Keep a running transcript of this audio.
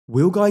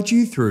We'll guide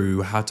you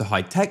through how to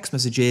hide text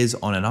messages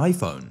on an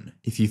iPhone.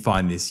 If you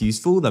find this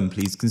useful, then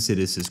please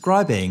consider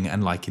subscribing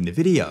and liking the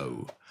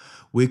video.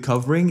 We're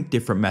covering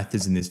different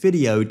methods in this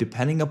video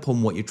depending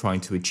upon what you're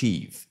trying to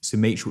achieve, so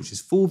make sure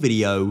it's full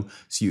video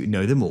so you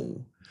know them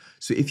all.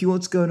 So if you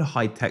want to go and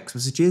hide text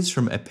messages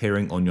from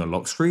appearing on your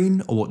lock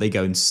screen or what they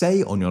go and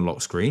say on your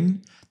lock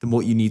screen, then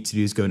what you need to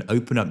do is go and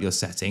open up your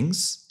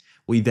settings.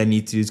 What you then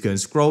need to do is go and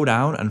scroll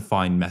down and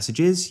find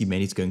messages. You may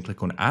need to go and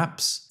click on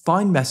apps,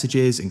 find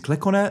messages and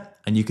click on it,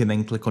 and you can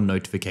then click on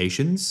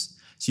notifications.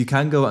 So you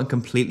can go and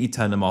completely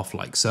turn them off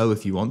like so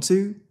if you want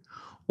to,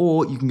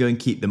 or you can go and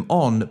keep them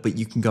on, but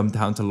you can come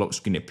down to lock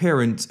screen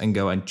appearance and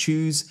go and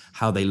choose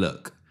how they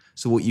look.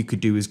 So what you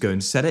could do is go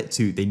and set it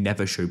to they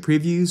never show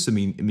previews. So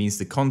it means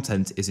the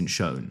content isn't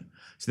shown.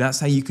 So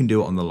that's how you can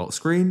do it on the lock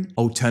screen.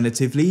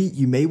 Alternatively,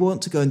 you may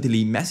want to go and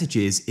delete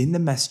messages in the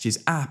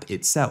Messages app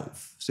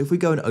itself. So if we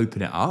go and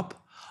open it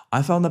up,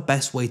 I found the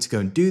best way to go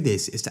and do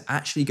this is to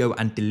actually go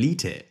and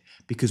delete it,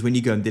 because when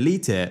you go and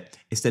delete it,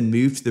 it's then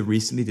moved to the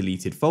recently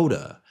deleted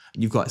folder.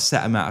 And you've got a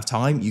set amount of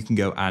time you can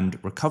go and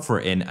recover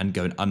it in and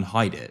go and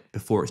unhide it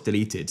before it's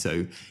deleted.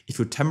 So if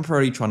you're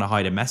temporarily trying to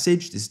hide a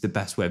message, this is the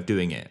best way of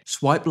doing it.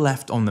 Swipe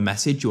left on the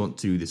message you want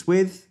to do this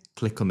with,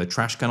 click on the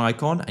trash can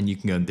icon and you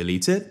can go and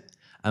delete it.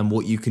 And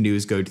what you can do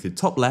is go to the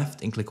top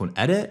left and click on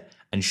edit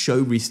and show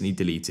recently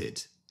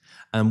deleted.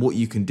 And what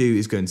you can do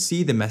is go and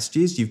see the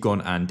messages you've gone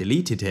and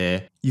deleted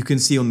here. You can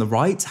see on the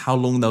right how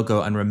long they'll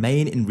go and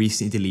remain in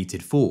recently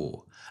deleted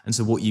for. And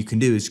so what you can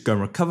do is go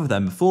and recover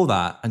them before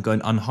that and go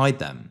and unhide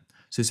them.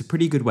 So it's a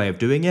pretty good way of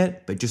doing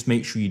it, but just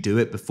make sure you do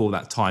it before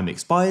that time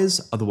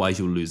expires, otherwise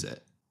you'll lose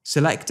it.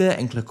 Select it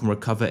and click on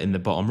recover in the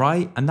bottom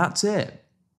right, and that's it.